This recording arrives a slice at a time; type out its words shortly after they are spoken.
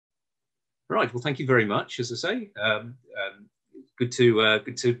Right. Well, thank you very much. As I say, good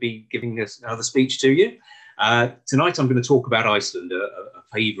to be giving this another speech to you. Tonight, I'm going to talk about Iceland, a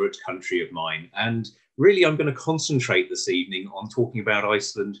favourite country of mine, and really, I'm going to concentrate this evening on talking about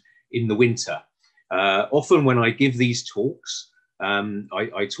Iceland in the winter. Often, when I give these talks,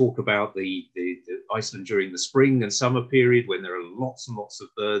 I talk about the Iceland during the spring and summer period when there are lots and lots of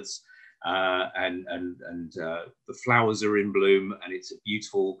birds and the flowers are in bloom, and it's a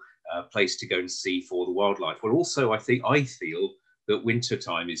beautiful place to go and see for the wildlife. But also, I feel that winter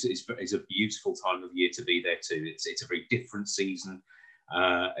time is a beautiful time of year to be there too. It's a very different season,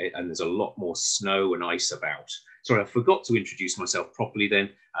 and there's a lot more snow and ice about. Sorry, I forgot to introduce myself properly. Then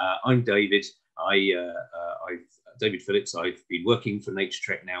I'm David. David Phillips. I've been working for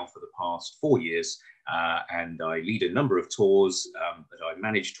Naturetrek now for the past 4 years, and I lead a number of tours. But I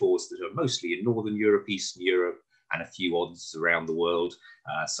manage tours that are mostly in Northern Europe, Eastern Europe, and a few odds around the world,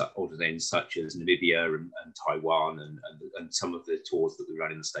 other ends such as Namibia and Taiwan, and some of the tours that we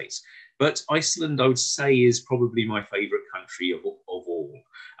run in the States. But Iceland, I would say, is probably my favourite country of all.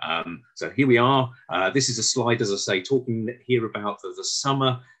 So here we are. This is a slide, as I say, talking here about the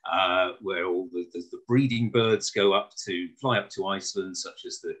summer, where all the breeding birds fly up to Iceland, such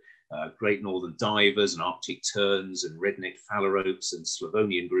as the great northern divers and Arctic terns and red-necked phalaropes and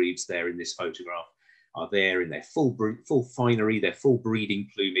Slavonian grebes there in this photograph are there in their full finery, their full breeding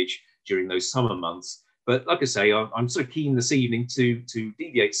plumage during those summer months. But like I say, I'm sort of keen this evening to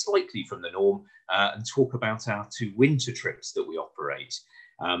deviate slightly from the norm and talk about our 2 winter trips that we operate.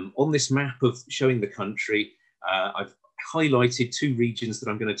 On this map of showing the country, I've highlighted 2 regions that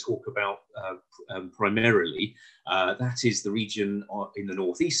I'm going to talk about primarily. That is the region in the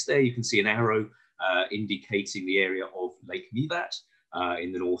northeast there. You can see an arrow indicating the area of Lake Mývatn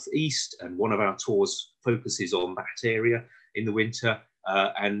in the northeast, and one of our tours focuses on that area in the winter.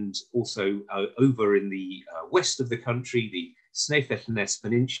 And also over in the west of the country, the Snæfellsnes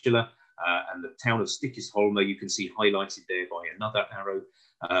Peninsula and the town of Stykkishólmur, you can see highlighted there by another arrow,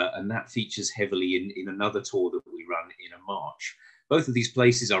 and that features heavily in another tour that we run in March. Both of these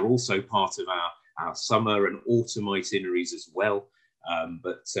places are also part of our summer and autumn itineraries as well.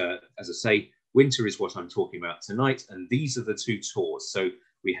 But as I say, winter is what I'm talking about tonight, and these are the 2 tours. So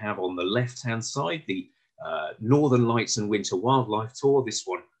we have on the left-hand side the Northern Lights and Winter Wildlife Tour. This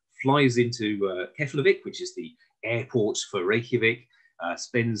one flies into Keflavik, which is the airport for Reykjavik,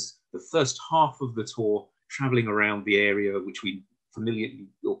 spends the first half of the tour traveling around the area, which we familiarly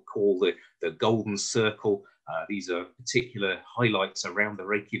call the Golden Circle. These are particular highlights around the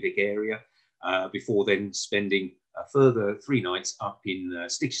Reykjavik area, before then spending a further 3 nights up in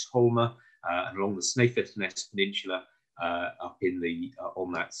Stykkishólmur and along the Snæfellsnes Peninsula, up in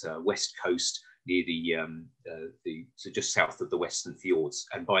on that west coast near so just south of the Western Fjords,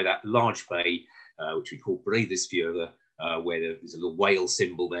 and by that large bay, which we call Breiðisfjörður, where there's a little whale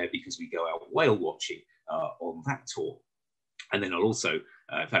symbol there because we go out whale watching on that tour. And then I'll also,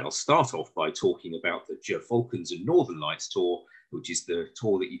 in fact, I'll start off by talking about the Geirfolkens and Northern Lights tour, which is the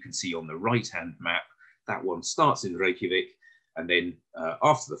tour that you can see on the right-hand map. That one starts in Reykjavik, and then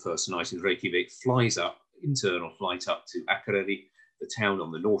after the first night in Reykjavik, flies up, internal flight up to Akureyri, the town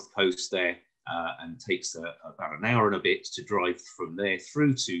on the north coast there, and takes about an hour and a bit to drive from there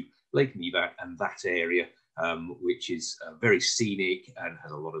through to Lake Mývatn and that area, which is very scenic and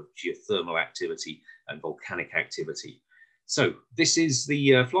has a lot of geothermal activity and volcanic activity. So this is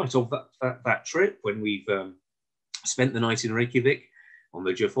the flight of that trip. When we've spent the night in Reykjavik on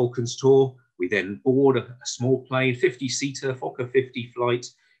the Geirfolkens tour, we then board a small plane, 50-seater Fokker 50 flight,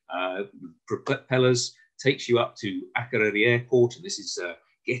 propellers, takes you up to Akureyri Airport, and this is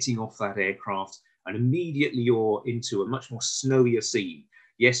getting off that aircraft, and immediately you're into a much more snowier scene.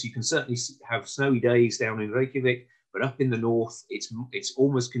 Yes, you can certainly have snowy days down in Reykjavik, but up in the north, it's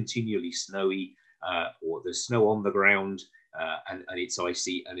almost continually snowy, or there's snow on the ground, and it's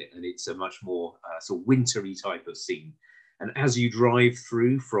icy, and it's a much more sort of wintry type of scene. And as you drive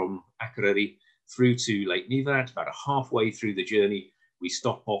through from Akureyri through to Lake Mývatn, about halfway through the journey, we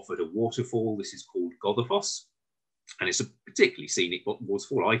stop off at a waterfall. This is called Godafoss, and it's a particularly scenic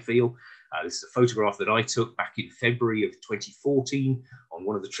waterfall, I feel. This is a photograph that I took back in February of 2014 on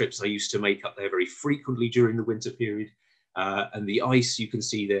one of the trips I used to make up there very frequently during the winter period. And the ice you can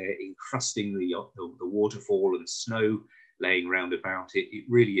see there encrusting the waterfall, and snow laying round about it. It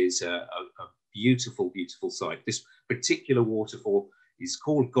really is a beautiful, beautiful sight. This particular waterfall is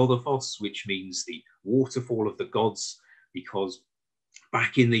called Godafoss, which means the waterfall of the gods, because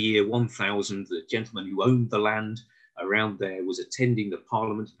back in the year 1000, the gentleman who owned the land around there was attending the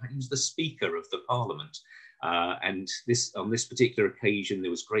parliament. He was the speaker of the parliament, And on this particular occasion,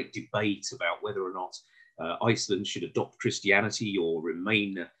 there was great debate about whether or not Iceland should adopt Christianity or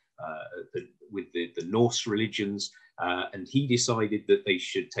remain with the Norse religions. And he decided that they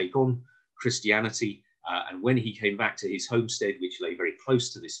should take on Christianity. And when he came back to his homestead, which lay very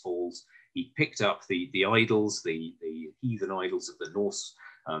close to this falls, he picked up the idols, the heathen idols of the Norse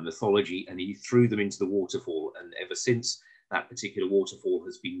mythology, and he threw them into the waterfall. And ever since, that particular waterfall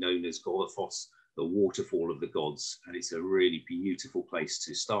has been known as Goðafoss, the waterfall of the gods. And it's a really beautiful place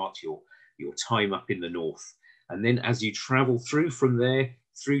to start your time up in the north. And then as you travel through from there,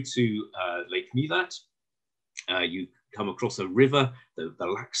 through to Lake Mývatn, you come across a river, the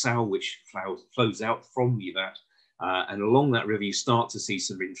Laxá, which flows out from Mývatn. And along that river, you start to see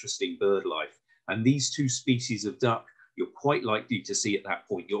some interesting bird life. And these two species of duck, you're quite likely to see at that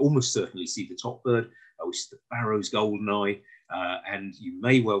point. You'll almost certainly see the top bird, which is the Barrow's goldeneye, and you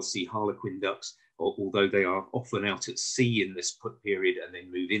may well see harlequin ducks, although they are often out at sea in this period and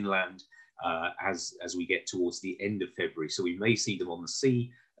then move inland as we get towards the end of February. So we may see them on the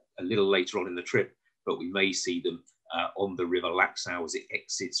sea a little later on in the trip, but we may see them on the river Laxá as it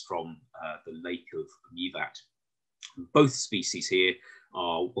exits from the Lake of Mývatn. Both species here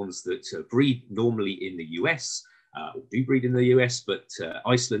are ones that breed normally in the US, or do breed in the US, but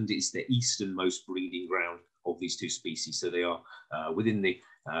Iceland is the easternmost breeding ground of these two species. So they are within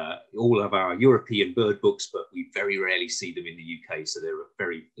all of our European bird books, but we very rarely see them in the UK. So they're a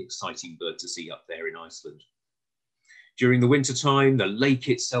very exciting bird to see up there in Iceland. During the winter time, the lake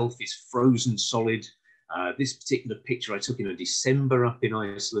itself is frozen solid. This particular picture I took in December up in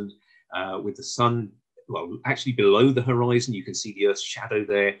Iceland with the sun, well, actually below the horizon. You can see the Earth's shadow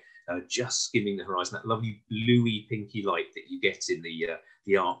there, just skimming the horizon, that lovely bluey pinky light that you get in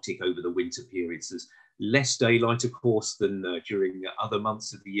the Arctic over the winter periods. There's less daylight, of course, than during other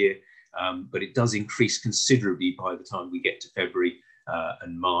months of the year, but it does increase considerably by the time we get to February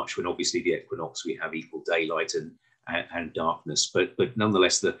and March, when obviously the equinox, we have equal daylight and darkness. But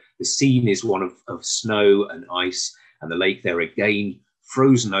nonetheless, the scene is one of snow and ice, and the lake there again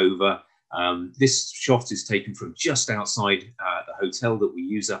frozen over. This shot is taken from just outside the hotel that we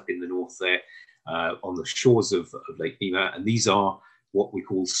use up in the north there, on the shores of Lake Mývatn. And these are what we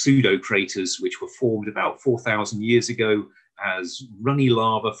call pseudo craters, which were formed about 4,000 years ago as runny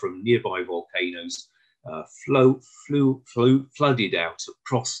lava from nearby volcanoes flooded out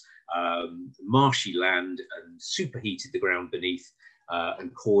across marshy land and superheated the ground beneath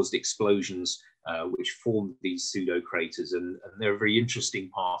and caused explosions which formed these pseudo craters. And they're a very interesting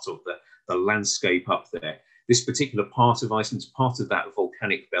part of the landscape up there. This particular part of Iceland is part of that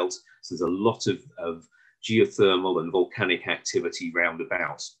volcanic belt, so there's a lot of geothermal and volcanic activity round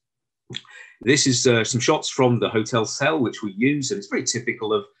about. This is some shots from the hotel cell which we use, and it's very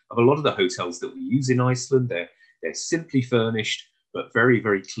typical of a lot of the hotels that we use in Iceland. They're simply furnished, but very,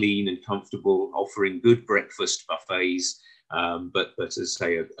 very clean and comfortable, offering good breakfast buffets, but as I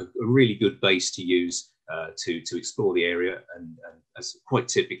say, a really good base to use to explore the area, and as quite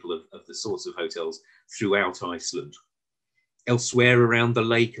typical of the sorts of hotels throughout Iceland. Elsewhere around the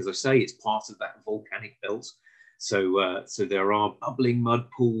lake, as I say, it's part of that volcanic belt. So there are bubbling mud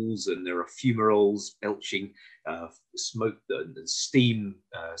pools, and there are fumaroles belching smoke and steam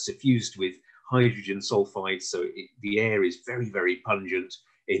suffused with hydrogen sulfide. So the air is very, very pungent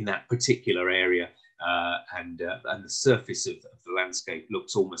in that particular area, and the surface of the landscape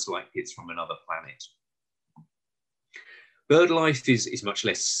looks almost like it's from another planet. Bird life is much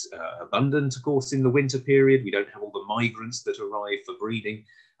less abundant, of course, in the winter period. We don't have all the migrants that arrive for breeding,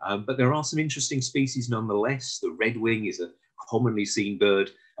 but there are some interesting species nonetheless. The redwing is a commonly seen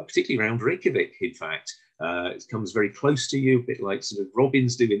bird, particularly around Reykjavik, in fact. It comes very close to you, a bit like sort of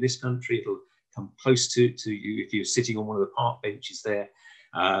robins do in this country. It'll come close to you if you're sitting on one of the park benches there.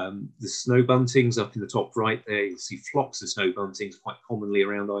 The snow buntings up in the top right there, you'll see flocks of snow buntings quite commonly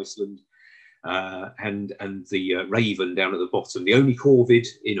around Iceland. And the raven down at the bottom, the only corvid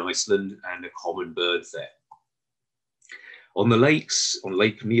in Iceland and a common bird there. On the lakes, on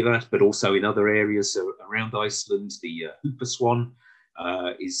Lake Mývatn, but also in other areas around Iceland, the hooper swan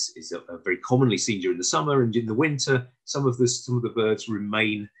is a very commonly seen during the summer, and in the winter, some of the birds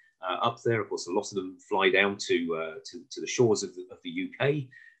remain up there. Of course, a lot of them fly down to the shores of the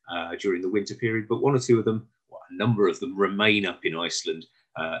UK during the winter period, but one or two of them, well, a number of them, remain up in Iceland.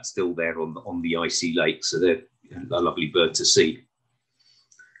 Still there on the icy lake, so they're a lovely bird to see.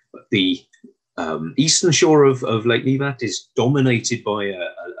 But the eastern shore of Lake Mývatn is dominated by a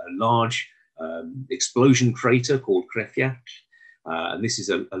large explosion crater called Krefjall, and this is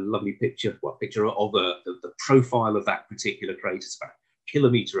a lovely picture of the profile of that particular crater. It's about a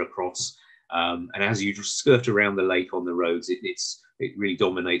kilometre across, And as you skirt around the lake on the roads, it really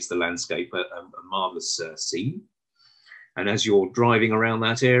dominates the landscape, a marvelous scene. And as you're driving around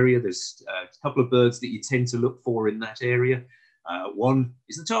that area, there's a couple of birds that you tend to look for in that area. One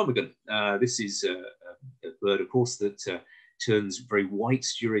is the ptarmigan. This is a bird, of course, that turns very white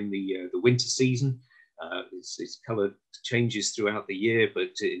during the winter season. Its colour changes throughout the year,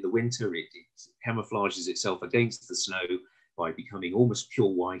 but in the winter it camouflages itself against the snow by becoming almost pure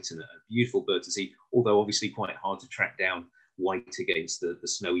white, and a beautiful bird to see, although obviously quite hard to track down white against the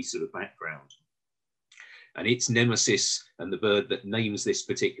snowy sort of background. And its nemesis, and the bird that names this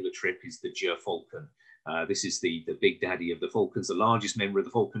particular trip, is the gerfalcon. This is the big daddy of the falcons, the largest member of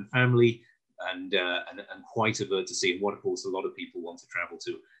the falcon family, and quite a bird to see, and what, of course, a lot of people want to travel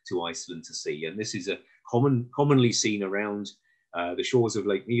to Iceland to see. And this is a commonly seen around the shores of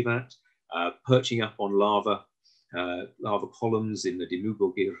Lake Mývatn, perching up on lava columns in the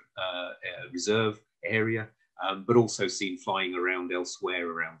Dimmuborgir reserve area, but also seen flying around elsewhere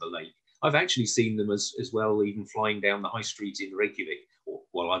around the lake. I've actually seen them as well, even flying down the high street in Reykjavik, or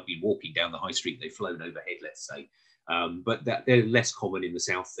while I've been walking down the high street, they've flown overhead, let's say. But they're less common in the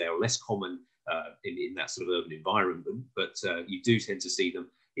south there, or less common in that sort of urban environment, but you do tend to see them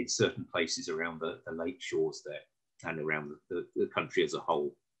in certain places around the lake shores there and around the country as a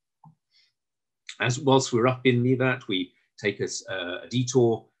whole. Whilst we're up in Mývatn, we take a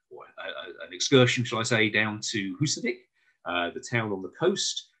detour, or an excursion, shall I say, down to Húsavík, the town on the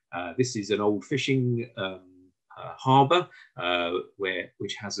coast. This is an old fishing harbour,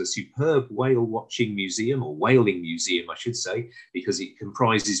 which has a superb whale watching museum, or whaling museum, I should say, because it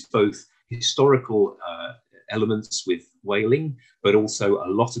comprises both historical elements with whaling, but also a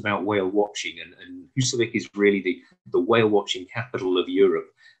lot about whale watching. And Húsavík is really the whale watching capital of Europe,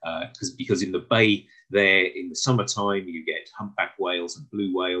 because in the bay there, in the summertime, you get humpback whales and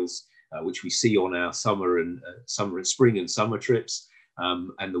blue whales, which we see on our spring and summer trips.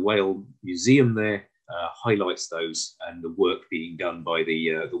 And the whale museum there highlights those and the work being done by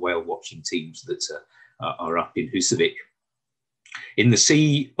the whale watching teams that are up in Húsavík. In the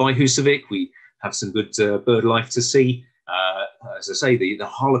sea by Húsavík, we have some good bird life to see. As I say, the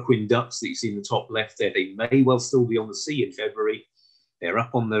harlequin ducks that you see in the top left there, they may well still be on the sea in February. They're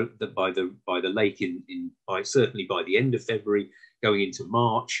up on by the lake certainly by the end of February, going into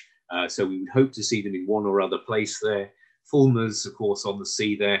March. So we would hope to see them in one or other place there. Fulmars, of course, on the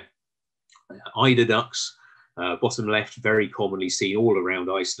sea there. Eider ducks, bottom left, very commonly seen all around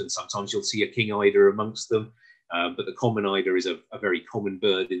Iceland. Sometimes you'll see a king eider amongst them, but the common eider is a very common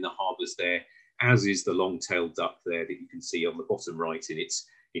bird in the harbours there, as is the long-tailed duck there that you can see on the bottom right in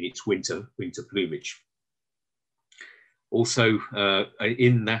its winter plumage. Also,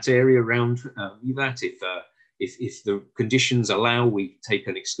 in that area around Mývatn, if the conditions allow, we take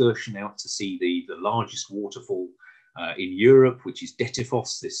an excursion out to see the largest waterfall in Europe, which is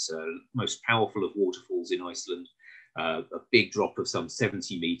Dettifoss, this most powerful of waterfalls in Iceland, a big drop of some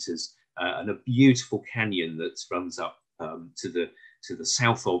 70 meters, and a beautiful canyon that runs up to the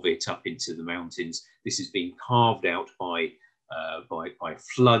south of it, up into the mountains. This has been carved out by a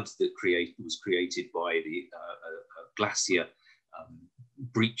flood that was created by the glacier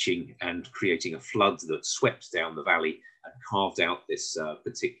breaching and creating a flood that swept down the valley and carved out this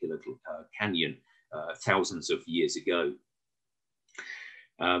particular canyon thousands of years ago.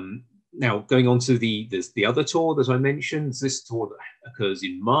 Now, going on to the other tour that I mentioned, this tour occurs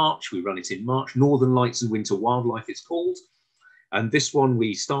in March. We run it in March. Northern Lights and Winter Wildlife, it's called. And this one,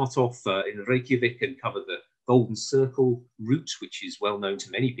 we start off in Reykjavik and cover the Golden Circle route, which is well known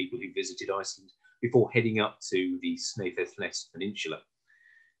to many people who visited Iceland, before heading up to the Snæfellsnes Peninsula.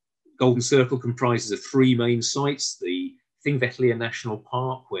 Golden Circle comprises of three main sites: the Thingvellir National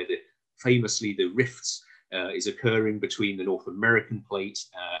Park, where famously the rifts is occurring between the North American plate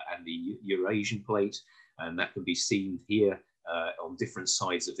and the Eurasian plate, and that can be seen here on different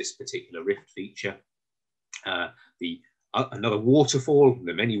sides of this particular rift feature. Another waterfall,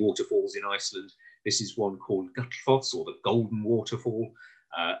 there are many waterfalls in Iceland. This is one called Gullfoss, or the Golden Waterfall,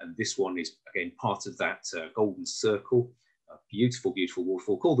 and this one is again part of that Golden Circle. A beautiful, beautiful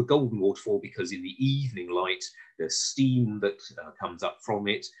waterfall called the Golden Waterfall because in the evening light, the steam that comes up from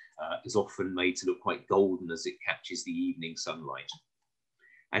it is often made to look quite golden as it catches the evening sunlight.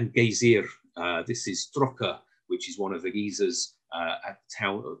 And Geysir, this is Strokka, which is one of the geysers at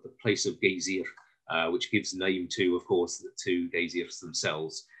the place of Geysir, which gives name to, of course, the two geysirs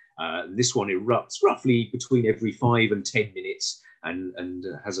themselves. This one erupts roughly between every 5 and 10 minutes and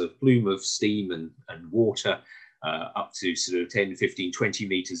has a plume of steam and water up to sort of 10, 15, 20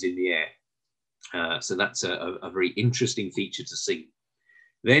 meters in the air. So that's a very interesting feature to see.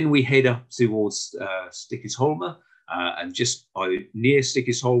 Then we head up towards Stikisholma, and just near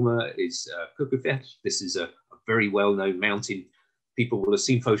Stikisholma is Kukufjell. This is a very well-known mountain. People will have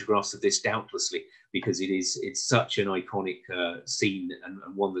seen photographs of this doubtlessly, because it's such an iconic scene, and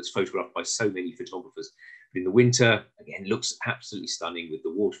one that's photographed by so many photographers. But in the winter, again, looks absolutely stunning with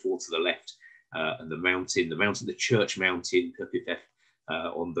the waterfall to the left, and the church mountain, Kukufjell,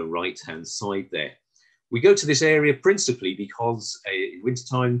 on the right-hand side there. We go to this area principally because in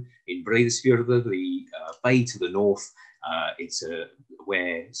wintertime in Breiðisfjörður, the bay to the north, it's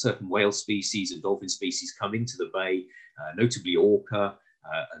where certain whale species and dolphin species come into the bay, notably orca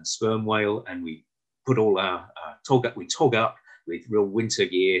and sperm whale, and we put all our tog up with real winter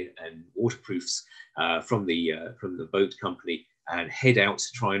gear and waterproofs from the boat company, and head out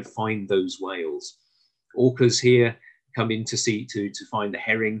to try and find those whales. Orcas here come in to find the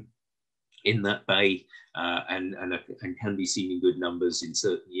herring in that bay, and can be seen in good numbers in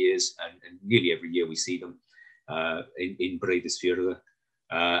certain years, and nearly every year we see them in Breiðisfjörður.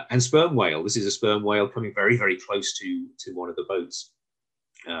 And sperm whale. This is a sperm whale coming very, very close to one of the boats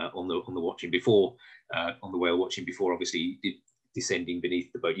on the whale watching before, obviously descending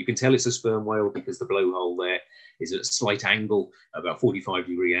beneath the boat. You can tell it's a sperm whale because the blowhole there is at a slight angle, about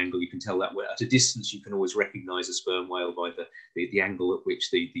 45-degree angle. You can tell that at a distance. You can always recognize a sperm whale by the angle at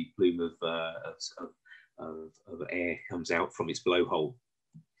which the plume of air comes out from its blowhole.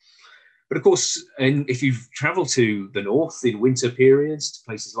 But of course, if you've traveled to the north in winter periods, to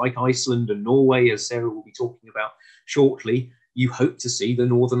places like Iceland and Norway, as Sarah will be talking about shortly, you hope to see the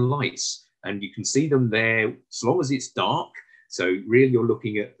northern lights, and you can see them there as long as it's dark. So really you're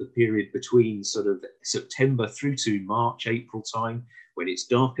looking at the period between sort of September through to March, April time, when it's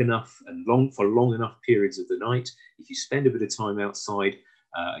dark enough and long enough periods of the night. If you spend a bit of time outside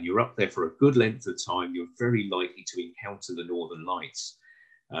and you're up there for a good length of time, you're very likely to encounter the northern lights.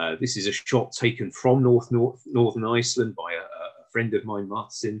 This is a shot taken from northern Iceland by a friend of mine,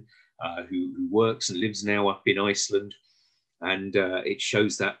 Martin, who works and lives now up in Iceland. And it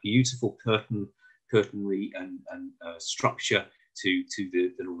shows that beautiful curtainry and structure to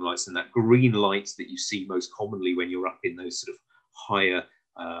the northern lights, and that green light that you see most commonly when you're up in those sort of higher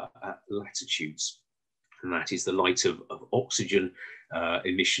latitudes. And that is the light of oxygen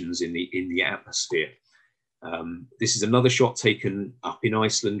emissions in the atmosphere. This is another shot taken up in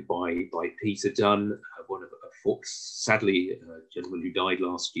Iceland by Peter Dunn, sadly a gentleman who died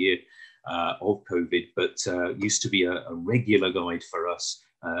last year of COVID, but used to be a regular guide for us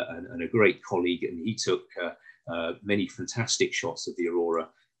and a great colleague, and he took many fantastic shots of the aurora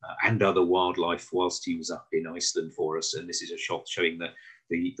and other wildlife whilst he was up in Iceland for us. And this is a shot showing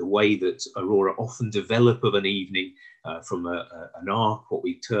the way that aurora often develop of an evening from an arc, what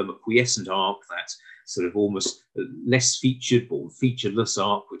we term a quiescent arc, that sort of almost less featured or featureless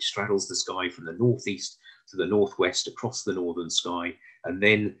arc, which straddles the sky from the northeast to the northwest across the northern sky. And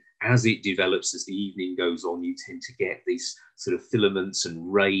then as it develops, as the evening goes on, you tend to get these sort of filaments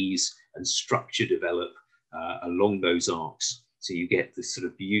and rays and structure develop along those arcs. So you get this sort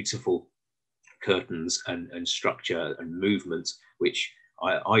of beautiful curtains and structure and movement, which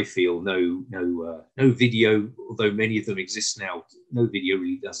I feel no video, although many of them exist now, no video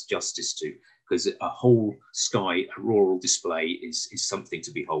really does justice to, because a whole sky auroral display is something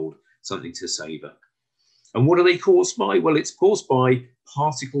to behold, something to savor. And what are they caused by? Well, it's caused by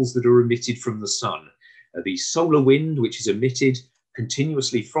particles that are emitted from the sun. The solar wind, which is emitted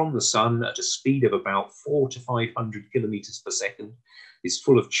continuously from the sun at a speed of about 400 to 500 kilometers per second, is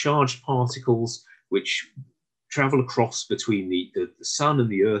full of charged particles which travel across between the sun and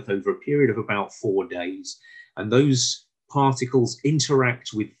the earth over a period of about 4 days. And those particles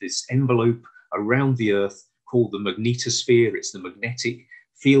interact with this envelope around the earth called the magnetosphere. It's the magnetic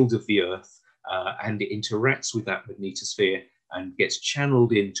field of the earth. And it interacts with that magnetosphere and gets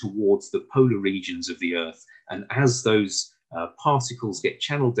channeled in towards the polar regions of the Earth. And as those particles get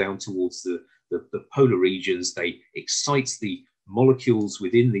channeled down towards the polar regions, they excite the molecules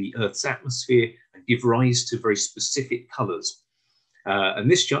within the Earth's atmosphere and give rise to very specific colors. And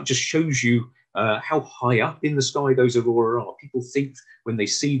this chart just shows you how high up in the sky those aurora are. People think when they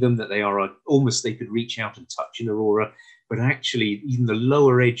see them that they are almost, they could reach out and touch an aurora. But actually, even the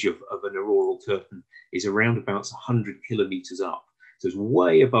lower edge of an auroral curtain is around about 100 kilometers up. So it's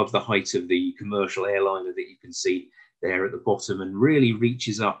way above the height of the commercial airliner that you can see there at the bottom, and really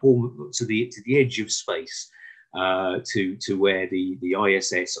reaches up almost to the edge of space, to where the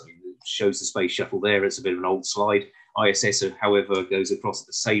ISS, I mean, it shows the space shuttle there. It's a bit of an old slide. ISS, however, goes across at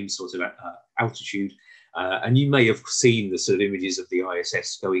the same sort of altitude. And you may have seen the sort of images of the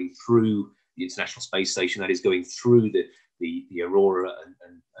ISS going through the International Space Station, that is going through the the aurora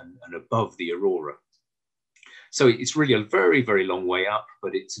and above the aurora. So it's really a very, very long way up,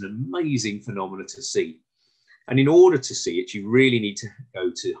 but it's an amazing phenomenon to see. And in order to see it, you really need to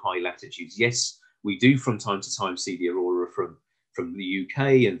go to high latitudes. Yes, we do from time to time see the aurora from the UK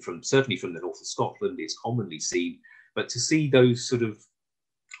and certainly from the north of Scotland. It's commonly seen, but to see those sort of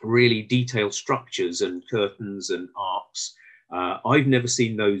really detailed structures and curtains and arcs, I've never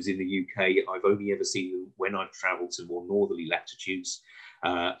seen those in the UK. I've only ever seen them when I've travelled to more northerly latitudes.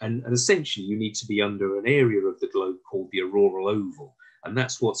 And essentially, you need to be under an area of the globe called the auroral oval. And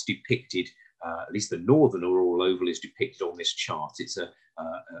that's what's depicted, at least the northern auroral oval is depicted on this chart. It's a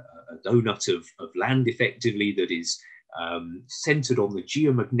donut of land, effectively, that is centred on the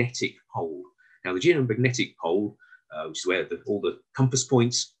geomagnetic pole. Now, the geomagnetic pole, which is where all the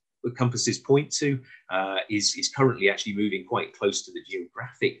compasses point to, is currently actually moving quite close to the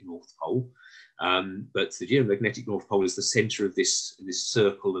geographic North Pole. But the geomagnetic North Pole is the centre of this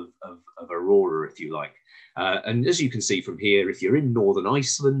circle of aurora, if you like. And as you can see from here, if you're in northern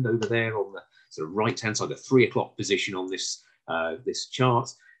Iceland over there on the sort of right-hand side, the 3 o'clock position on this chart,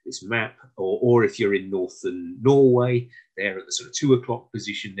 this map, or if you're in northern Norway, there at the sort of 2 o'clock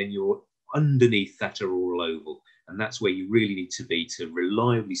position, then you're underneath that auroral oval. And that's where you really need to be to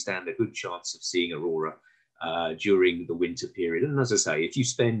reliably stand a good chance of seeing aurora during the winter period. And as I say, if you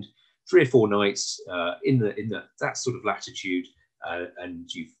spend 3 or 4 nights in that sort of latitude and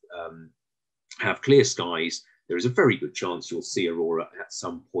you have clear skies, there is a very good chance you'll see aurora at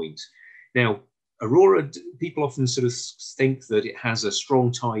some point. Now, aurora, people often sort of think that it has a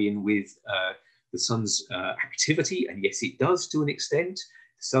strong tie-in with the sun's activity, and yes, it does to an extent.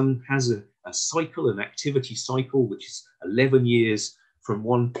 The sun has a cycle, an activity cycle, which is 11 years from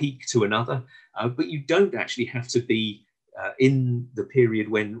one peak to another, but you don't actually have to be in the period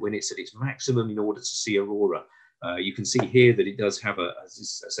when it's at its maximum in order to see aurora. You can see here that it does have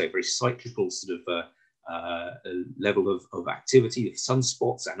as I say, a very cyclical sort of level of activity, of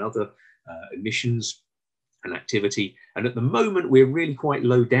sunspots and other emissions and activity. And at the moment, we're really quite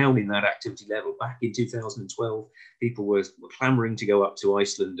low down in that activity level. Back in 2012, people were clamoring to go up to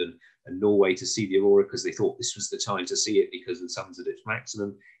Iceland and Norway to see the aurora because they thought this was the time to see it because the sun's at its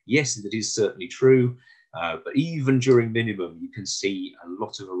maximum. Yes, that is certainly true. But even during minimum, you can see a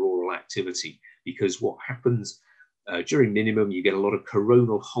lot of auroral activity, because what happens during minimum, you get a lot of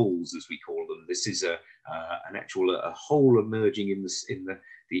coronal holes, as we call them. This is an actual hole emerging in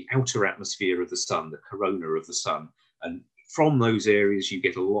the outer atmosphere of the sun, the corona of the sun. And from those areas, you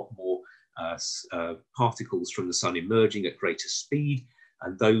get a lot more particles from the sun emerging at greater speed.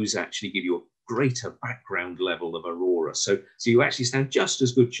 And those actually give you a greater background level of aurora. So you actually stand just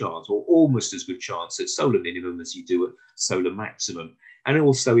as good chance, or almost as good chance, at solar minimum as you do at solar maximum. And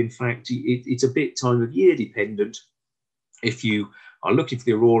also, in fact, it's a bit time of year dependent. If you are looking for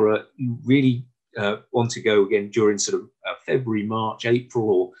the aurora, you really want to go again during sort of February, March, April,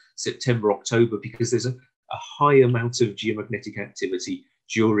 or September, October, because there's a high amount of geomagnetic activity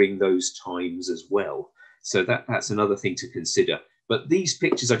during those times as well. So that's another thing to consider. But these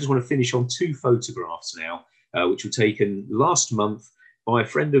pictures, I just want to finish on 2 photographs now, which were taken last month by a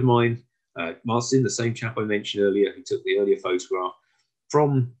friend of mine, Martin, the same chap I mentioned earlier, who took the earlier photograph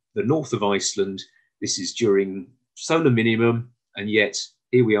from the north of Iceland. This is during solar minimum, and yet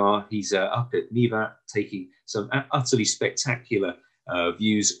here we are. He's up at Niva taking some utterly spectacular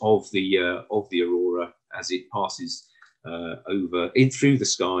views of the aurora as it passes through the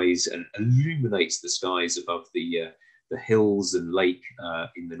skies and illuminates the skies above the hills and lake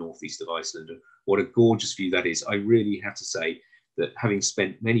in the northeast of Iceland. And what a gorgeous view that is. I really have to say that, having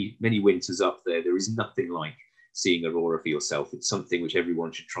spent many winters up there, there is nothing like seeing aurora for yourself. It's something which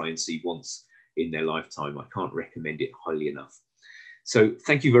everyone should try and see once in their lifetime. I can't recommend it highly enough. So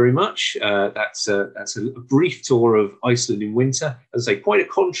thank you very much. That's a brief tour of Iceland in winter. As I say, quite a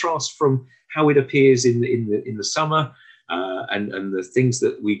contrast from how it appears in the summer, and the things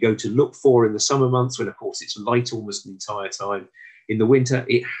that we go to look for in the summer months, when of course it's light almost the entire time. In the winter,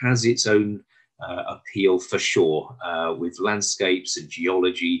 it has its own appeal for sure, with landscapes and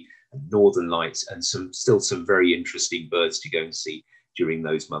geology and northern lights, and still some very interesting birds to go and see during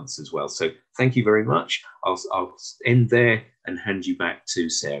those months as well. So thank you very much. I'll end there and hand you back to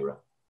Sarah.